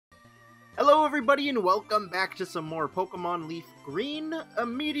Hello everybody and welcome back to some more Pokemon Leaf Green.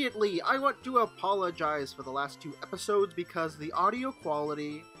 Immediately, I want to apologize for the last two episodes because the audio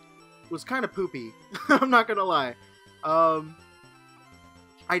quality was kind of poopy. I'm not gonna lie. I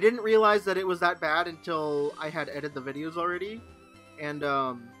didn't realize that it was that bad until I had edited the videos already. And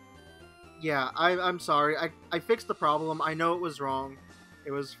yeah, I'm sorry. I fixed the problem. I know it was wrong.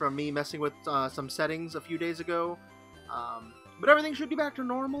 It was from me messing with some settings a few days ago. But everything should be back to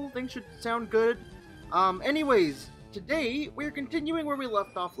normal. Things should sound good. Anyways, today we're continuing where we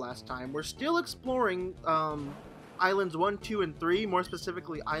left off last time. We're still exploring Islands 1, 2, and 3, more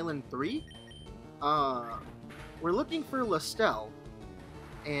specifically Island 3. We're looking for Lostelle.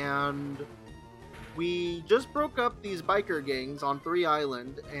 And we just broke up these biker gangs on 3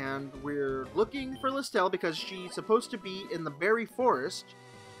 Island, and we're looking for Lostelle because she's supposed to be in the Berry Forest,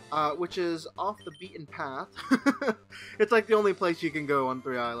 which is off the beaten path. It's like the only place you can go on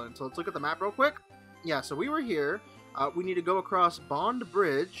 3 Island. So let's look at the map real quick. Yeah, so we were here. We need to go across Bond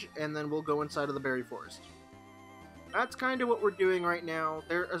Bridge, and then we'll go inside of the Berry Forest. That's kind of what we're doing right now.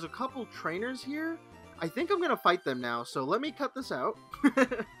 There's a couple trainers here. I think I'm going to fight them now, so let me cut this out.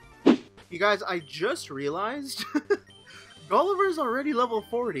 You guys, I just realized Gulliver's already level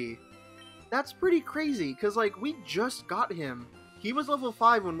 40. That's pretty crazy, because, like, we just got him. He was level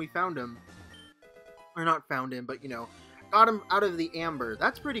 5 when we found him. Or not found him, but, you know, got him out of the amber.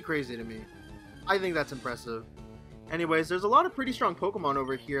 That's pretty crazy to me. I think that's impressive. Anyways, there's a lot of pretty strong Pokemon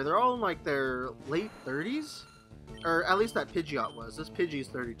over here. They're all in, like, their late 30s. Or at least that Pidgeot was. This Pidgey's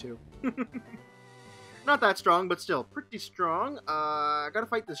 32. Not that strong, but still pretty strong. I gotta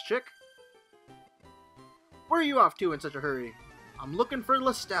fight this chick. Where are you off to in such a hurry? I'm looking for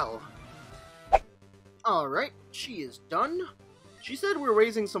Lostelle. Alright, she is done. She said we're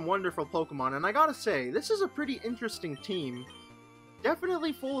raising some wonderful Pokemon, and I gotta say, this is a pretty interesting team.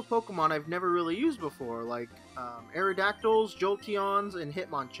 Definitely full of Pokemon I've never really used before, like Aerodactyls, Jolteons, and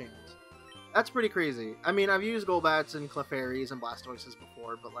Hitmonchains. That's pretty crazy. I mean, I've used Golbats and Clefairies and Blastoises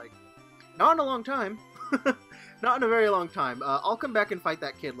before, but like, not in a long time. Not in a very long time. I'll come back and fight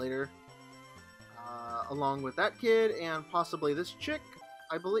that kid later. Along with that kid and possibly this chick,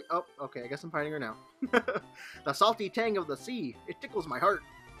 I believe. Oh, okay, I guess I'm fighting her now. The salty tang of the sea. It tickles my heart.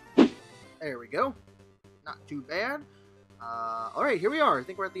 There we go. Not too bad. Alright, here we are. I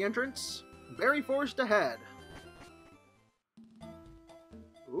think we're at the entrance. Berry Forest ahead.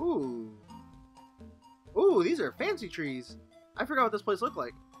 Ooh. Ooh, these are fancy trees. I forgot what this place looked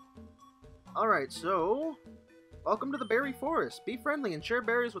like. Alright, so welcome to the Berry Forest. Be friendly and share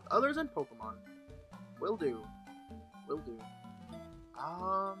berries with others and Pokemon. Will do. Will do.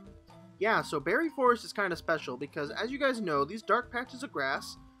 Yeah, so Berry Forest is kind of special because, as you guys know, these dark patches of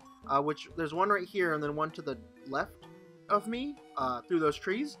grass, which there's one right here and then one to the left of me, through those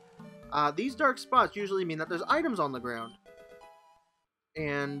trees, these dark spots usually mean that there's items on the ground.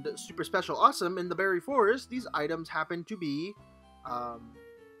 And super special awesome, in the Berry Forest, these items happen to be,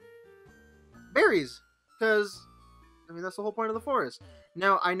 berries, because, I mean, that's the whole point of the forest.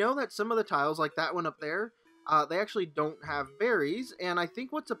 Now, I know that some of the tiles, like that one up there, they actually don't have berries, and I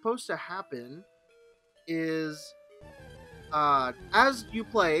think what's supposed to happen is, as you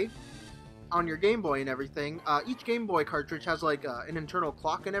play on your Game Boy and everything, each Game Boy cartridge has, like, an internal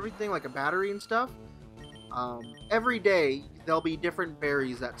clock and everything, like a battery and stuff. Every day, there'll be different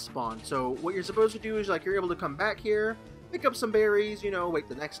berries that spawn, so what you're supposed to do is, like, you're able to come back here, pick up some berries, you know, wait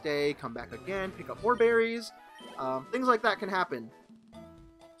the next day, come back again, pick up more berries. Things like that can happen.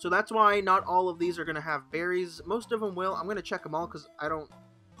 So that's why not all of these are going to have berries. Most of them will. I'm going to check them all because I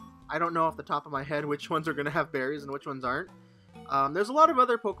don't know off the top of my head which ones are going to have berries and which ones aren't. There's a lot of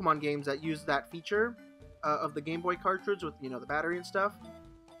other Pokemon games that use that feature of the Game Boy cartridge with, you know, the battery and stuff.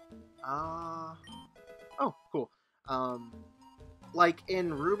 Oh, cool. Like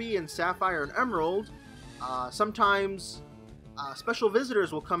in Ruby and Sapphire and Emerald, sometimes special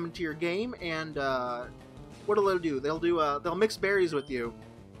visitors will come into your game, and what'll they do? They'll mix berries with you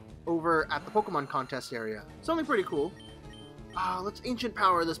over at the Pokemon contest area. Something pretty cool. Let's ancient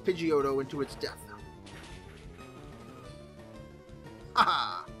power this Pidgeotto into its death.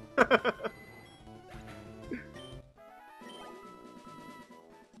 Haha!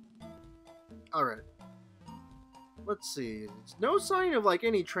 Alright. Let's see. It's no sign of, like,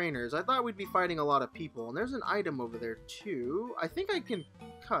 any trainers. I thought we'd be fighting a lot of people. And there's an item over there, too. I think I can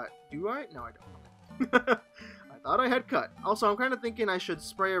cut. Do I? No, I don't. I thought I had cut. Also, I'm kind of thinking I should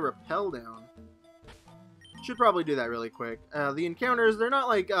spray a repel down. Should probably do that really quick. The encounters, they're not,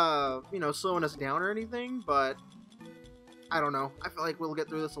 like, you know, slowing us down or anything, but I don't know. I feel like we'll get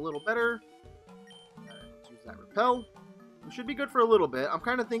through this a little better. Let's use that repel. We should be good for a little bit. I'm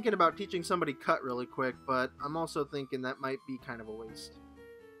kind of thinking about teaching somebody cut really quick, but I'm also thinking that might be kind of a waste.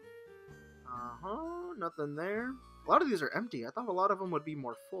 Nothing there. A lot of these are empty. I thought a lot of them would be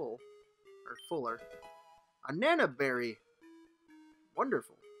more full. Or fuller. A nana berry.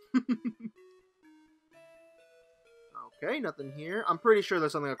 Wonderful. Okay, nothing here. I'm pretty sure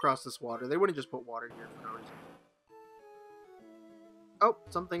there's something across this water. They wouldn't just put water here for no reason. Oh,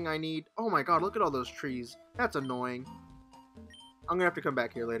 something I need. Oh my god, look at all those trees. That's annoying. I'm gonna have to come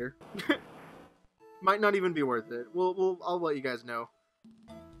back here later. Might not even be worth it. I'll let you guys know.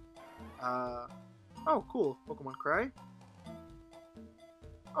 Oh, cool. Pokemon Cry.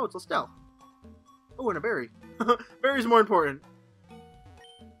 Oh, it's Lostelle. Oh, and a berry. Berry's more important.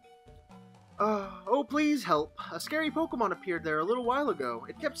 Oh, please help. A scary Pokemon appeared there a little while ago.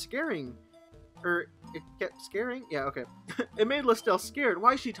 It kept scaring. It kept scaring? Yeah, okay. It made Lostelle scared.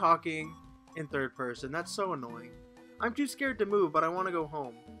 Why is she talking in third person? That's so annoying. I'm too scared to move, but I want to go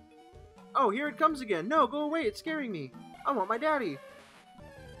home. Oh, here it comes again. No, go away. It's scaring me. I want my daddy.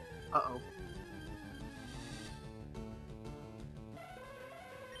 Uh-oh.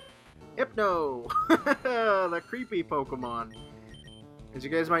 Hypno! The creepy Pokemon. As you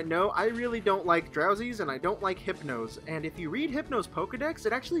guys might know, I really don't like Drowsies and I don't like Hypnos. And if you read Hypno's Pokedex,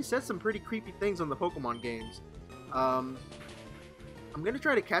 it actually says some pretty creepy things on the Pokemon games. I'm gonna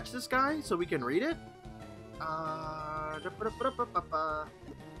try to catch this guy so we can read it. Yeah,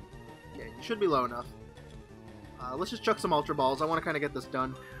 you should be low enough. Let's just chuck some Ultra Balls. I want to kind of get this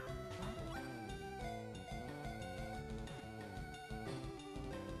done.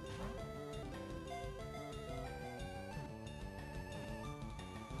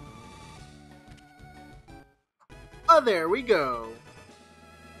 Oh, there we go!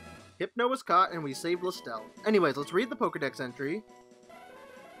 Hypno was caught and we saved Lostelle. Anyways, let's read the Pokedex entry.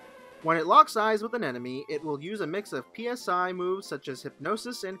 When it locks eyes with an enemy, it will use a mix of PSI moves such as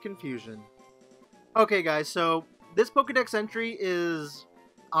Hypnosis and Confusion. Okay guys, so this Pokedex entry is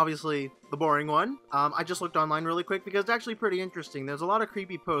obviously the boring one. I just looked online really quick because it's actually pretty interesting. There's a lot of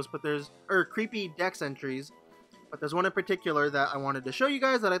creepy posts, creepy Dex entries, but there's one in particular that I wanted to show you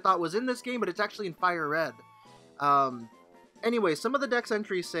guys that I thought was in this game, but it's actually in FireRed. Anyway, some of the Dex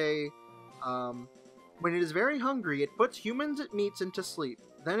entries say, when it is very hungry, it puts humans it meets into sleep.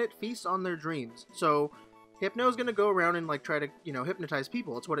 Then it feasts on their dreams. So, Hypno's gonna go around and, like, try to, hypnotize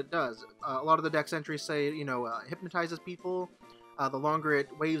people. It's what it does. A lot of the Dex entries say, hypnotizes people. The longer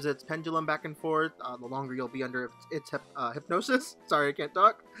it waves its pendulum back and forth, the longer you'll be under its hypnosis. Sorry, I can't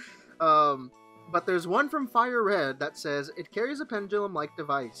talk. But there's one from FireRed that says, it carries a pendulum-like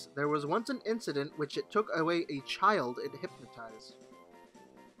device. There was once an incident which it took away a child it hypnotized.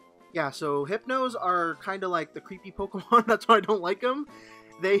 Yeah, so Hypnos are kind of like the creepy Pokemon. That's why I don't like them.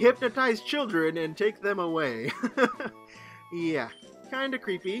 They hypnotize children and take them away. Yeah, kind of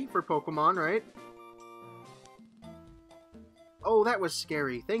creepy for Pokemon, right? Oh, that was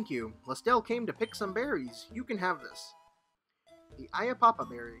scary. Thank you. Lostelle came to pick some berries. You can have this. The Ayapapa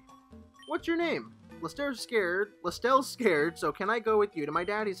berry. What's your name? Lostelle's scared, so can I go with you to my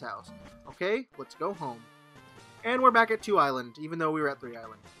daddy's house? Okay, let's go home. And we're back at 2 Island, even though we were at 3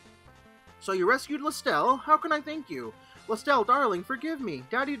 Island. So you rescued Lostelle? How can I thank you? Lostelle, darling, forgive me.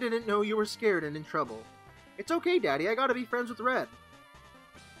 Daddy didn't know you were scared and in trouble. It's okay, Daddy. I gotta be friends with Red.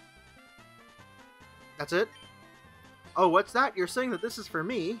 That's it? Oh, what's that? You're saying that this is for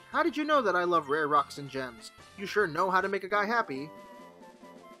me? How did you know that I love rare rocks and gems? You sure know how to make a guy happy.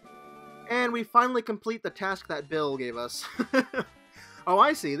 And we finally complete the task that Bill gave us. Oh,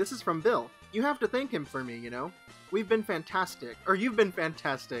 I see. This is from Bill. You have to thank him for me, We've been fantastic. Or you've been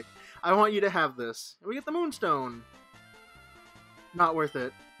fantastic. I want you to have this. And we get the Moonstone. Not worth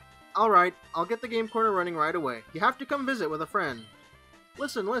it. Alright, I'll get the game corner running right away. You have to come visit with a friend.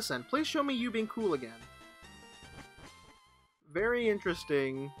 Listen, please show me you being cool again. Very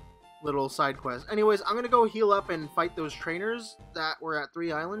interesting little side quest. Anyways, I'm gonna go heal up and fight those trainers that were at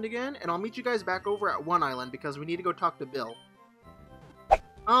 3 Island again, and I'll meet you guys back over at 1 Island because we need to go talk to Bill.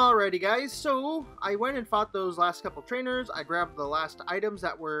 Alrighty guys, so I went and fought those last couple trainers. I grabbed the last items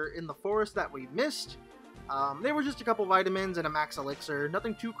that were in the forest that we missed. They were just a couple vitamins and a max elixir.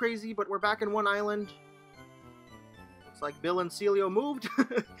 Nothing too crazy, but we're back in 1 Island. Looks like Bill and Celio moved.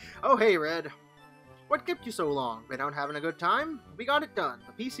 Oh hey, Red. What kept you so long? Been out having a good time? We got it done.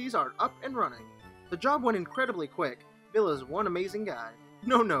 The PCs are up and running. The job went incredibly quick. Bill is one amazing guy.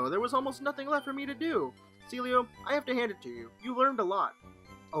 No, there was almost nothing left for me to do. Celio, I have to hand it to you. You learned a lot.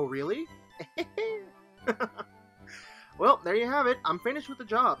 Oh, really? Well, there you have it. I'm finished with the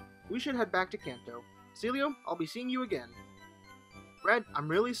job. We should head back to Kanto. Celio, I'll be seeing you again. Red, I'm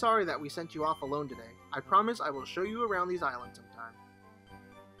really sorry that we sent you off alone today. I promise I will show you around these islands sometime.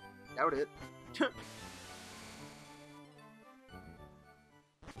 Doubt it.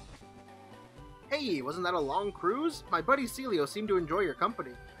 Hey, wasn't that a long cruise? My buddy Celio seemed to enjoy your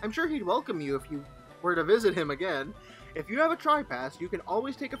company. I'm sure he'd welcome you if you were to visit him again. If you have a tri-pass, you can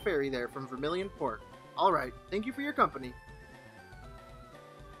always take a ferry there from Vermilion Port. Alright, thank you for your company.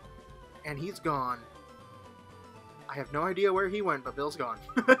 And he's gone. I have no idea where he went, but Bill's gone.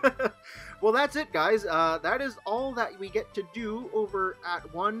 Well, that's it, guys. That is all that we get to do over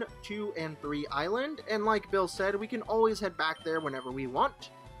at 1, 2, and 3 Island. And like Bill said, we can always head back there whenever we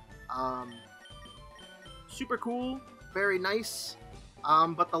want. Super cool. Very nice.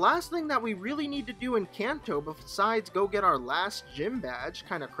 But the last thing that we really need to do in Kanto, besides go get our last gym badge,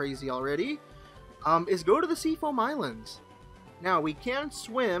 kind of crazy already, is go to the Seafoam Islands. Now, we can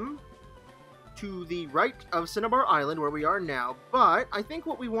swim to the right of Cinnabar Island, where we are now, but I think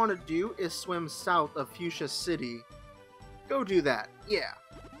what we want to do is swim south of Fuchsia City. Go do that. Yeah.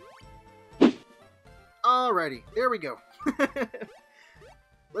 Alrighty, there we go.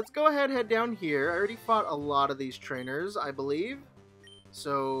 Let's go ahead and head down here. I already fought a lot of these trainers, I believe.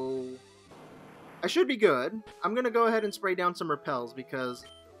 So I should be good. I'm gonna go ahead and spray down some repels because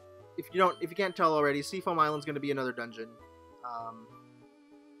if you can't tell already, Seafoam Island's gonna be another dungeon.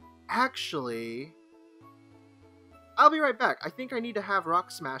 Actually, I'll be right back. I think I need to have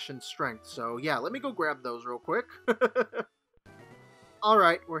Rock Smash and Strength. So yeah, let me go grab those real quick.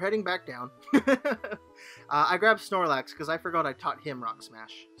 Alright, we're heading back down. I grabbed Snorlax because I forgot I taught him Rock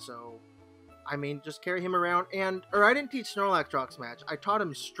Smash. So, I mean, just carry him around. Or I didn't teach Snorlax Rock Smash. I taught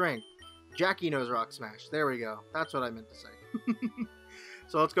him Strength. Jackie knows Rock Smash. There we go. That's what I meant to say.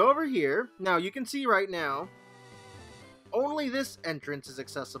 So let's go over here. Now, you can see right now, only this entrance is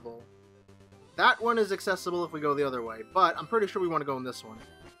accessible. That one is accessible if we go the other way, but I'm pretty sure we want to go in this one.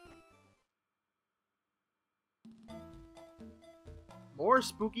 More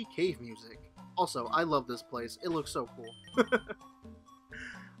spooky cave music. Also, I love this place. It looks so cool.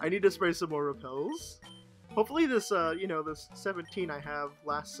 I need to spray some more repels. Hopefully this, this 17 I have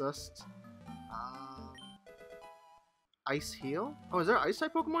lasts us. Ice Heal? Oh, is there an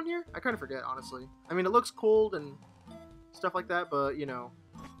Ice-type Pokemon here? I kind of forget, honestly. I mean, it looks cold and stuff like that, but, you know,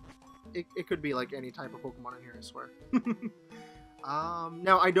 it could be like any type of Pokemon in here, I swear.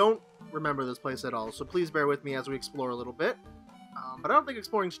 Now, I don't remember this place at all, so please bear with me as we explore a little bit. But I don't think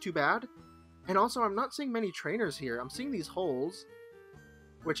exploring's too bad. And also, I'm not seeing many trainers here. I'm seeing these holes,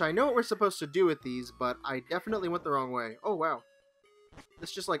 which I know what we're supposed to do with these, but I definitely went the wrong way. Oh, wow.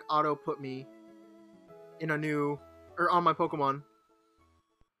 This just, like, auto-put me in a new... or on my Pokemon.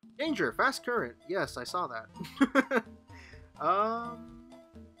 Danger! Fast current! Yes, I saw that.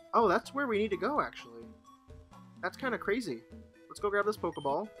 Oh, that's where we need to go, actually. That's kind of crazy. Let's go grab this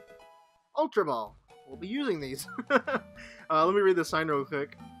Pokeball. Ultra Ball! We'll be using these. Let me read the sign real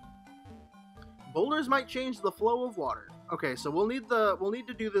quick. Boulders might change the flow of water. Okay, so we'll need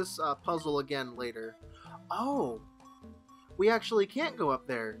to do this puzzle again later. Oh! We actually can't go up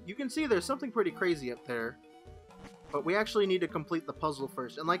there. You can see there's something pretty crazy up there. But we actually need to complete the puzzle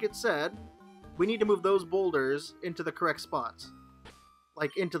first. And like it said, we need to move those boulders into the correct spots.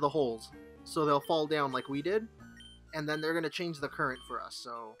 Like, into the holes. So they'll fall down like we did. And then they're going to change the current for us,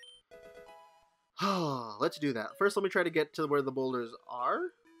 so... let's do that. First, let me try to get to where the boulders are.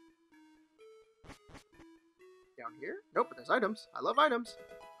 Down here? Nope, but there's items. I love items.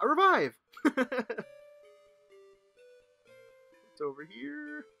 A revive! It's over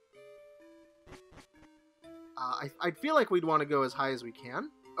here. I feel like we'd want to go as high as we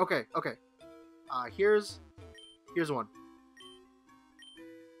can. Okay, okay. Here's one.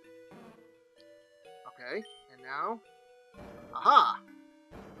 Okay, and now... Aha!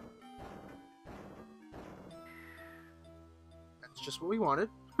 That's just what we wanted.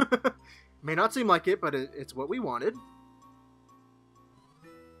 May not seem like it, but it's what we wanted.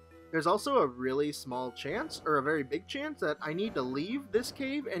 There's also a really small chance, or a very big chance, that I need to leave this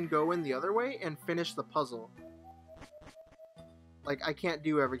cave and go in the other way and finish the puzzle. Like, I can't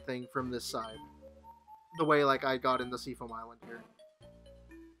do everything from this side. The way, like, I got in the Seafoam Island here.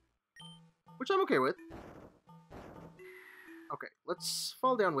 Which I'm okay with. Okay, let's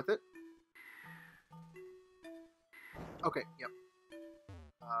fall down with it. Okay, yep.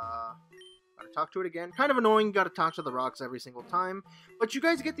 Gotta talk to it again. Kind of annoying, gotta talk to the rocks every single time. But you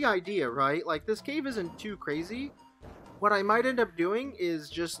guys get the idea, right? Like, this cave isn't too crazy. What I might end up doing is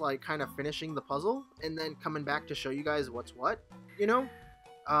just, like, kind of finishing the puzzle, and then coming back to show you guys what's what, you know?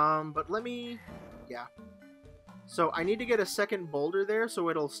 But let me... yeah. So, I need to get a second boulder there, so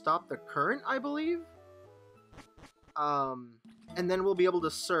it'll stop the current, I believe? And then we'll be able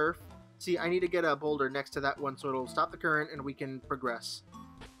to surf See, I need to get a boulder next to that one so it'll stop the current and we can progress.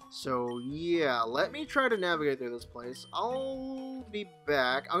 So, yeah, let me try to navigate through this place. I'll be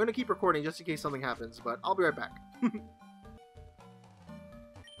back. I'm going to keep recording just in case something happens, but I'll be right back.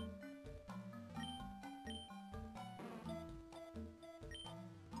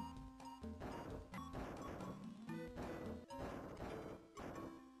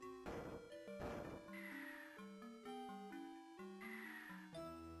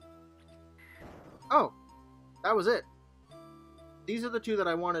 Oh, that was it. These are the two that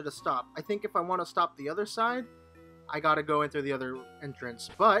I wanted to stop. I think if I want to stop the other side, I gotta go in through the other entrance.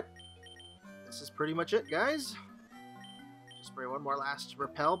 But this is pretty much it, guys. Just spray one more last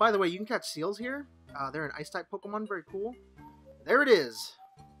repel. By the way, you can catch seals here. They're an ice-type Pokemon. Very cool. There it is.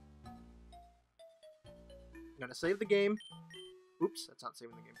 I'm gonna save the game. Oops, that's not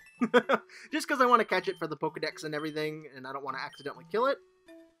saving the game. Just because I want to catch it for the Pokedex and everything, and I don't want to accidentally kill it.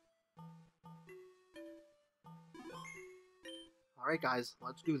 Alright guys,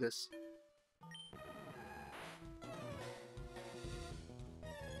 let's do this.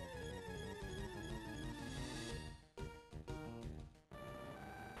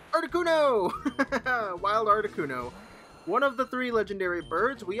 Articuno! Wild Articuno. One of the 3 legendary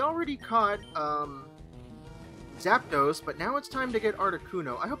birds. We already caught Zapdos, but now it's time to get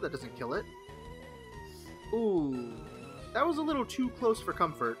Articuno. I hope that doesn't kill it. Ooh, that was a little too close for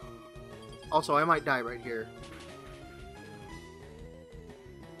comfort. Also, I might die right here.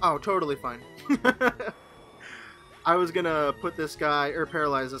 Oh, totally fine. I was gonna put this guy, or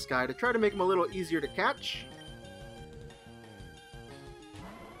paralyze this guy, to try to make him a little easier to catch.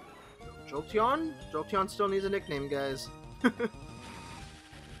 Jolteon? Jolteon still needs a nickname, guys.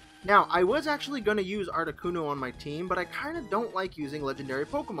 Now, I was actually gonna use Articuno on my team, but I kinda don't like using legendary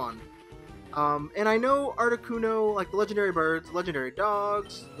Pokemon. And I know Articuno, like the legendary birds, legendary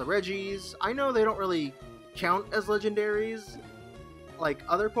dogs, the Reggies, I know they don't really count as legendaries like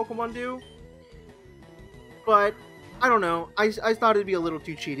other Pokemon do, but I don't know, I thought it'd be a little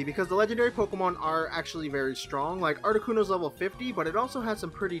too cheaty because the legendary Pokemon are actually very strong. Like Articuno's level 50, but it also has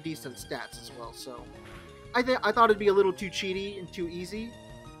some pretty decent stats as well, so I thought it'd be a little too cheaty and too easy.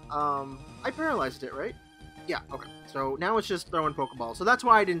 I paralyzed it, right? Yeah, okay. So now it's just throwing Pokeballs, so that's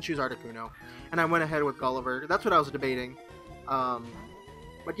why I didn't choose Articuno, and I went ahead with Gulliver. That's what I was debating.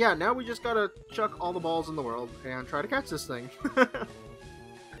 But yeah, now we just gotta chuck all the balls in the world and try to catch this thing.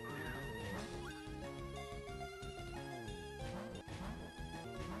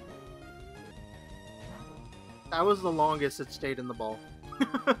 That was the longest it stayed in the ball.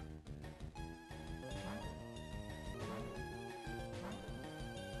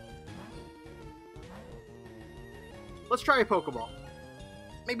 Let's try a Pokeball.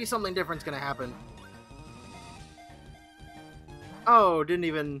 Maybe something different's gonna happen. Oh, didn't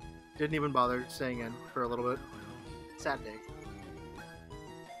even bother staying in for a little bit. Sad day.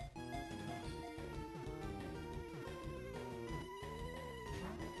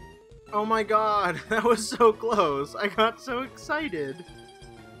 Oh my god, that was so close. I got so excited.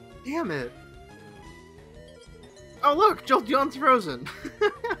 Damn it. Oh look, Jolteon's frozen.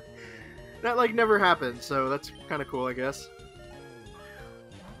 That like never happened, so that's kind of cool, I guess.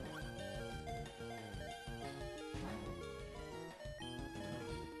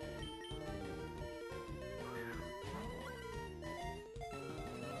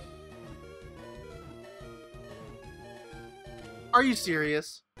 Are you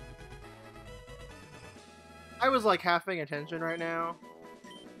serious? I was like half paying attention right now.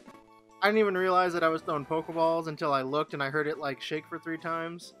 I didn't even realize that I was throwing Pokeballs until I looked and I heard it like shake for 3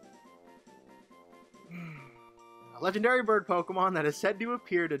 times. A legendary bird Pokemon that is said to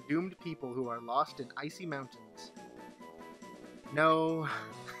appear to doomed people who are lost in icy mountains. No,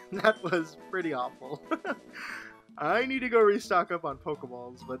 that was pretty awful. I need to go restock up on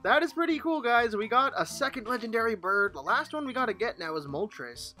Pokeballs, but that is pretty cool, guys. We got a second legendary bird. The last one we gotta get now is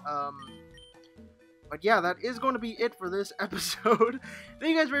Moltres. But yeah, that is going to be it for this episode.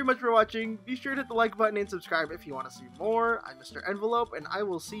 Thank you guys very much for watching. Be sure to hit the like button and subscribe if you want to see more. I'm MrEnvelope, and I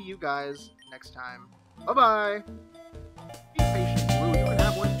will see you guys next time. Bye-bye! Be patient, Blue. You can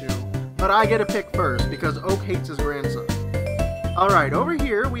have one too. But I get to pick first, because Oak hates his grandson. Alright, over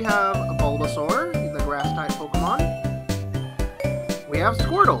here we have a Bulbasaur, the grass-type Pokemon. We have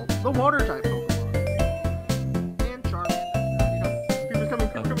Squirtle, the water-type Pokemon. And Charmander. People coming.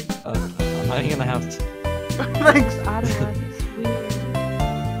 I'm hiding in the house. Thanks!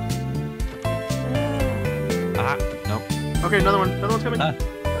 Nope. Okay, another one's coming.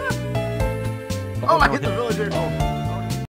 Oh, I hit the villager! Oh.